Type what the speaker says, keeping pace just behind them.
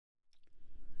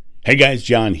Hey guys,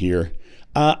 John here.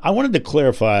 I wanted to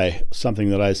clarify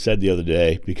something that I said the other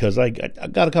day because I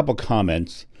got a couple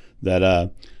comments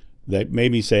that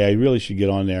made me say I really should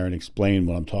get on there and explain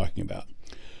what I'm talking about.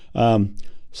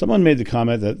 Someone made the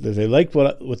comment that they liked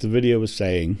what the video was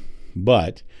saying,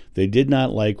 but they did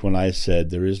not like when I said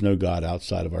there is no God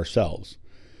outside of ourselves.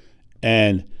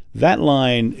 And that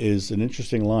line is an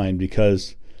interesting line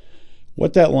because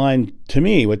what that line, to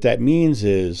me, what that means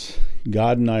is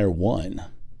God and I are one.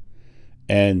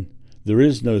 And there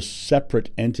is no separate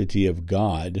entity of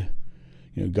God.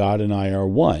 You know, God and I are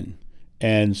one.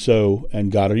 And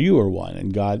God or you are one.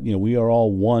 And God, we are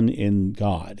all one in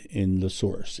God, in the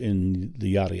source, in the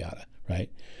yada yada, right?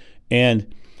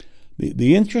 And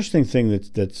the interesting thing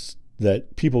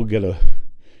that people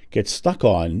get stuck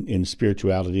on in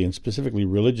spirituality, and specifically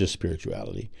religious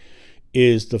spirituality,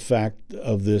 is the fact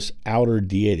of this outer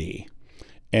deity.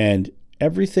 And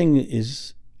everything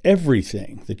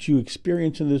that you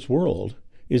experience in this world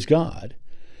is God.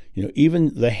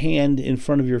 Even the hand in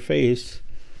front of your face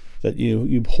that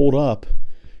you hold up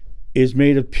is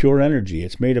made of pure energy.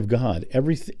 It's made of God.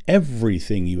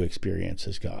 Everything you experience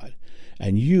is God.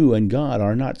 And you and God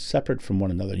are not separate from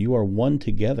one another. You are one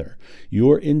together.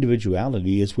 Your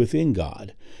individuality is within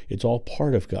God. It's all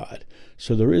part of God.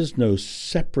 So there is no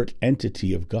separate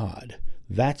entity of God.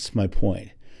 That's my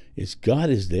point. God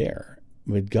is there.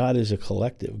 But God is a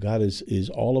collective. God is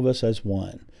all of us as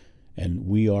one, and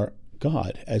we are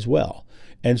God as well.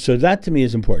 And so that to me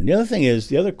is important. The other thing is,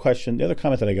 the other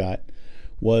comment that I got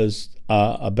was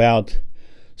about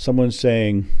someone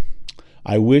saying,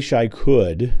 I wish I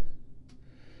could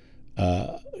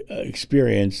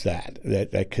experience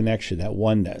that connection, that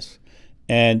oneness.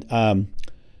 And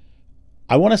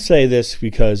I want to say this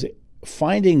because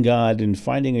finding God and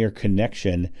finding your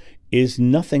connection is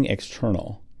nothing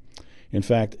external. In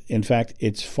fact,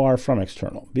 it's far from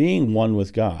external. Being one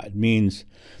with God means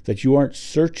that you aren't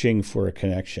searching for a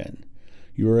connection.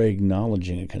 You are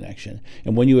acknowledging a connection.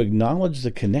 And when you acknowledge the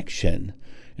connection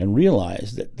and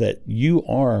realize that you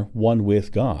are one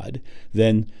with God,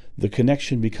 then the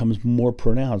connection becomes more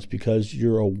pronounced because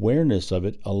your awareness of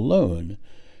it alone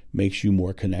makes you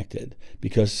more connected.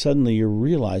 Because suddenly you're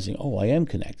realizing, oh, I am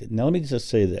connected. Now let me just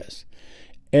say this.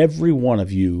 Every one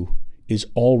of you is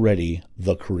already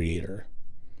the creator.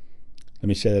 Let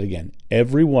me say that again.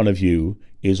 Every one of you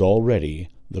is already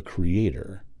the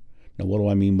creator. Now, what do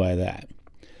I mean by that?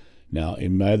 Now,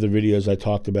 in my other videos, I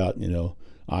talked about,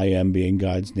 I am being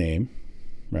God's name,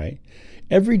 right?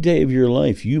 Every day of your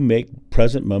life, you make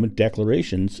present moment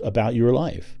declarations about your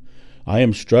life. I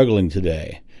am struggling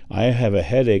today. I have a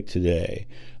headache today.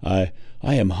 I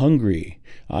am hungry.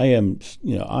 I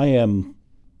am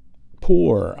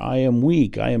poor, I am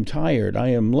weak, I am tired, I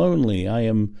am lonely, I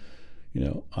am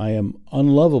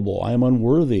unlovable, I am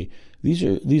unworthy.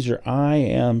 These are I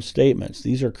am statements.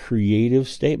 These are creative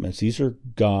statements. These are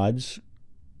God's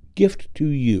gift to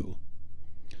you.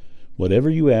 Whatever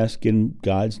you ask in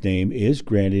God's name is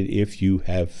granted if you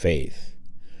have faith.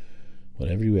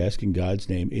 Whatever you ask in God's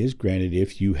name is granted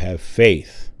if you have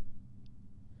faith.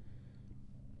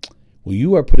 Well,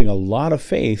 you are putting a lot of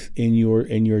faith in your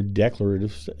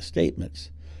declarative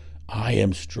statements. I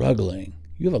am struggling.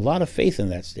 You have a lot of faith in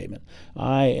that statement.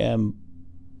 I am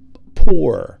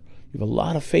poor. You have a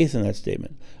lot of faith in that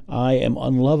statement. I am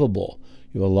unlovable.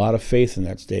 You have a lot of faith in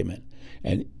that statement.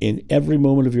 And in every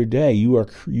moment of your day, you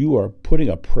are putting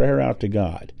a prayer out to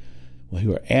God. Well,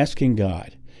 you are asking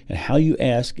God. And how you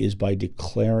ask is by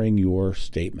declaring your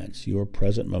statements, your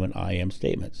present moment I am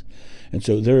statements. And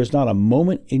so there is not a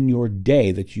moment in your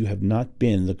day that you have not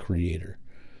been the creator,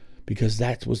 because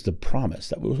that was the promise.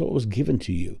 That was what was given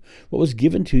to you. What was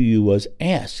given to you was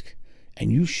ask,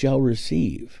 and you shall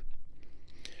receive.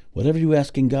 Whatever you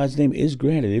ask in God's name is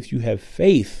granted if you have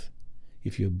faith,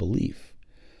 if you have belief.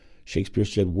 Shakespeare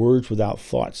said, words without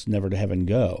thoughts never to heaven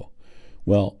go.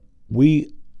 Well,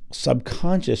 we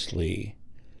subconsciously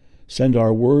send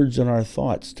our words and our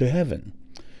thoughts to heaven,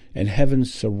 and heaven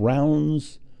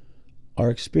surrounds our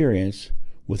experience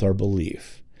with our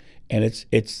belief. And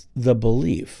it's the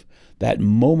belief. That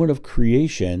moment of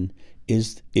creation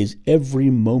is every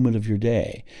moment of your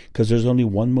day, because there's only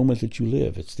one moment that you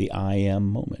live. It's the I am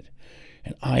moment.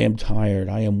 And I am tired,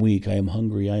 I am weak, I am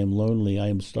hungry, I am lonely, I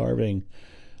am starving,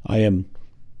 I am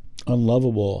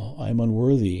unlovable, I am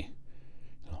unworthy.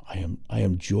 I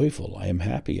am joyful, I am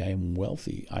happy, I am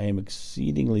wealthy, I am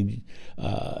exceedingly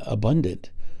abundant.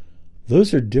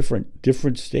 Those are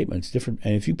different statements, and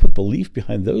if you put belief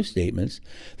behind those statements,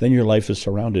 then your life is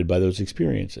surrounded by those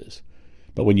experiences.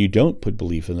 But when you don't put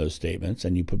belief in those statements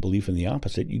and you put belief in the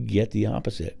opposite, you get the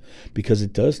opposite. Because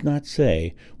it does not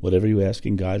say, whatever you ask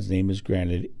in God's name is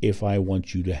granted if I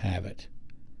want you to have it.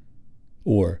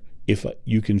 Or if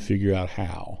you can figure out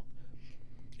how.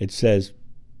 It says,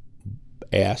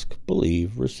 ask,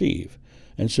 believe, receive.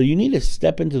 And so you need to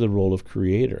step into the role of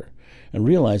creator and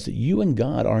realize that you and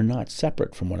God are not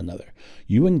separate from one another.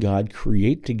 You and God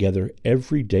create together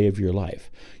every day of your life.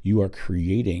 You are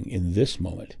creating in this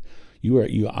moment.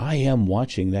 I am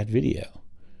watching that video.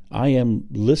 I am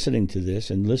listening to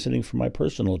this and listening for my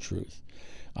personal truth.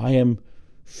 I am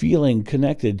feeling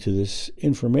connected to this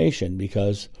information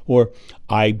or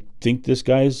I think this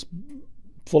guy's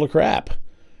full of crap.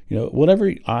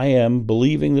 Whatever I am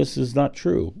believing this is not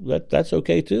true. That's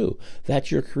okay too. That's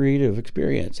your creative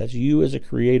experience. That's you as a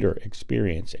creator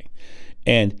experiencing.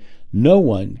 And no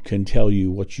one can tell you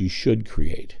what you should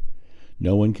create.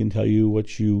 No one can tell you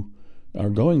what you are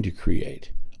going to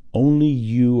create. Only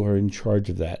you are in charge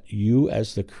of that. You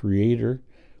as the creator,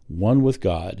 one with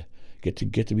God, get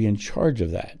to be in charge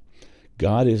of that.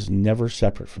 God is never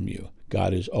separate from you.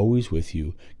 God is always with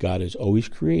you. God is always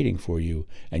creating for you.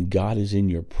 And God is in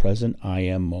your present I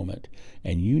am moment.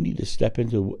 And you need to step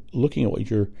into looking at what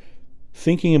you're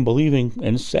thinking and believing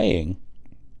and saying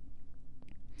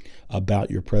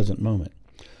about your present moment.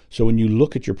 So when you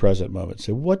look at your present moment,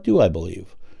 say, what do I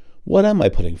believe? What am I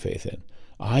putting faith in?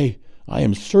 I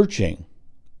am searching.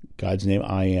 God's name,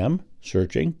 I am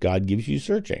searching. God gives you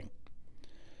searching.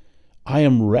 I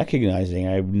am recognizing,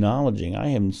 I am acknowledging, I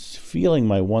am feeling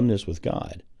my oneness with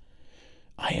God.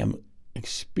 I am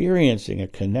experiencing a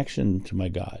connection to my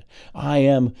God. I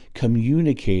am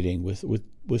communicating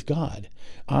with God.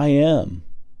 I am.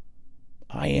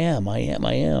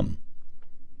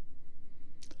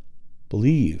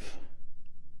 Believe.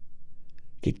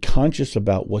 Get conscious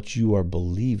about what you are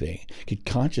believing. Get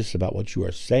conscious about what you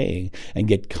are saying, and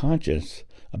get conscious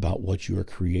about what you are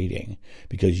creating,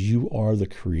 because you are the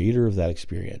creator of that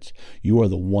experience. You are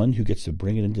the one who gets to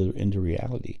bring it into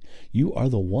reality. You are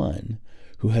the one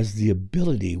who has the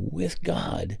ability with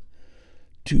God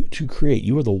to create.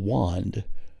 You are the wand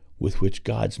with which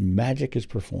God's magic is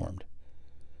performed.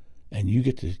 And you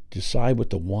get to decide what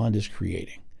the wand is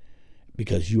creating,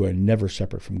 because you are never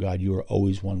separate from God. You are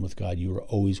always one with God. You are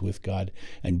always with God,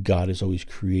 and God is always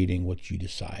creating what you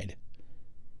decide.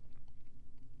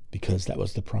 Because that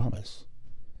was the promise.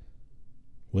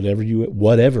 Whatever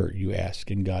you ask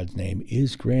in God's name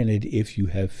is granted if you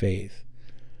have faith.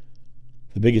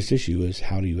 The biggest issue is,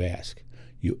 how do you ask?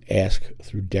 You ask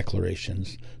through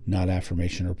declarations, not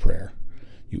affirmation or prayer.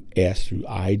 You ask through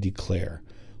I declare.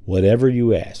 Whatever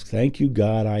you ask, thank you,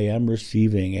 God, I am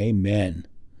receiving. Amen.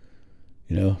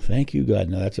 Thank you, God.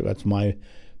 Now that's my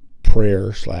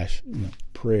prayer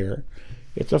prayer.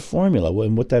 It's a formula,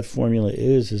 and what that formula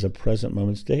is a present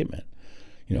moment statement.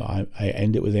 I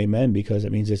end it with amen because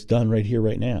it means it's done right here,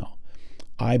 right now.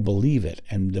 I believe it,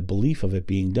 and the belief of it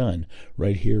being done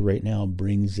right here, right now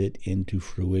brings it into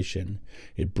fruition.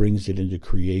 It brings it into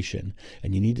creation,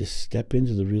 and you need to step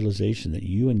into the realization that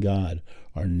you and God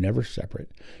are never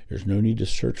separate. There's no need to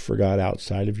search for God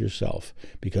outside of yourself,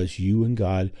 because you and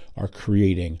God are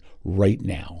creating right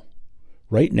now.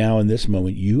 Right now, in this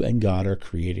moment, you and God are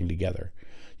creating together.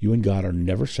 You and God are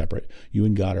never separate. You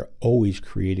and God are always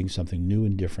creating something new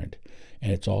and different.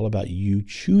 And it's all about you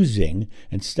choosing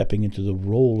and stepping into the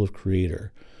role of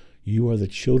creator. You are the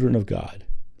children of God.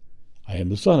 I am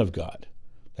the Son of God.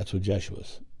 That's what Jeshua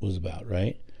was about,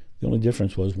 right? The only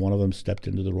difference was one of them stepped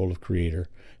into the role of creator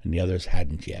and the others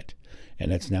hadn't yet.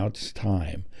 And that's now it's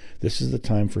time. This is the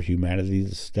time for humanity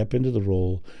to step into the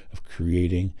role of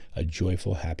creating a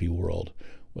joyful, happy world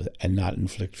and not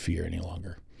inflict fear any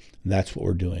longer. And that's what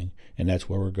we're doing, and that's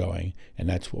where we're going, and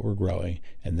that's what we're growing,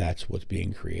 and that's what's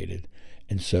being created.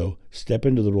 And so step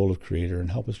into the role of creator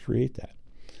and help us create that.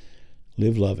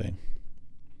 Live loving,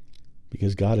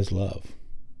 because God is love.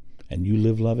 And you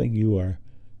live loving, you are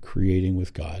creating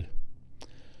with God.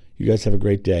 You guys have a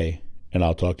great day, and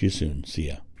I'll talk to you soon. See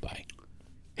ya. Bye.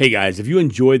 Hey guys, if you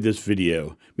enjoyed this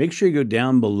video, make sure you go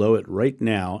down below it right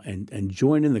now and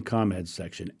join in the comments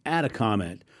section. Add a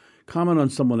comment. Comment on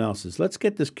someone else's. Let's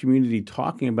get this community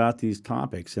talking about these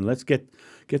topics, and let's get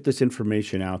this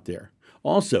information out there.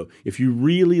 Also, if you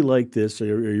really like this,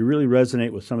 or you really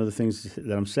resonate with some of the things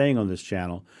that I'm saying on this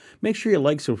channel, make sure you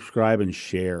like, subscribe, and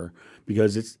share,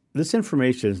 because this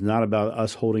information is not about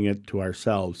us holding it to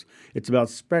ourselves. It's about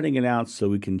spreading it out so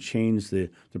we can change the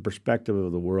perspective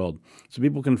of the world, so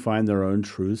people can find their own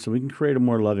truths, so we can create a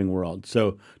more loving world.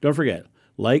 So don't forget,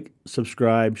 like,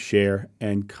 subscribe, share,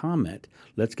 and comment.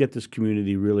 Let's get this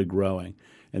community really growing.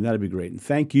 And that'd be great. And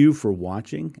thank you for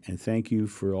watching, and thank you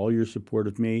for all your support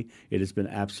of me. It has been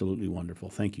absolutely wonderful.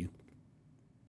 Thank you.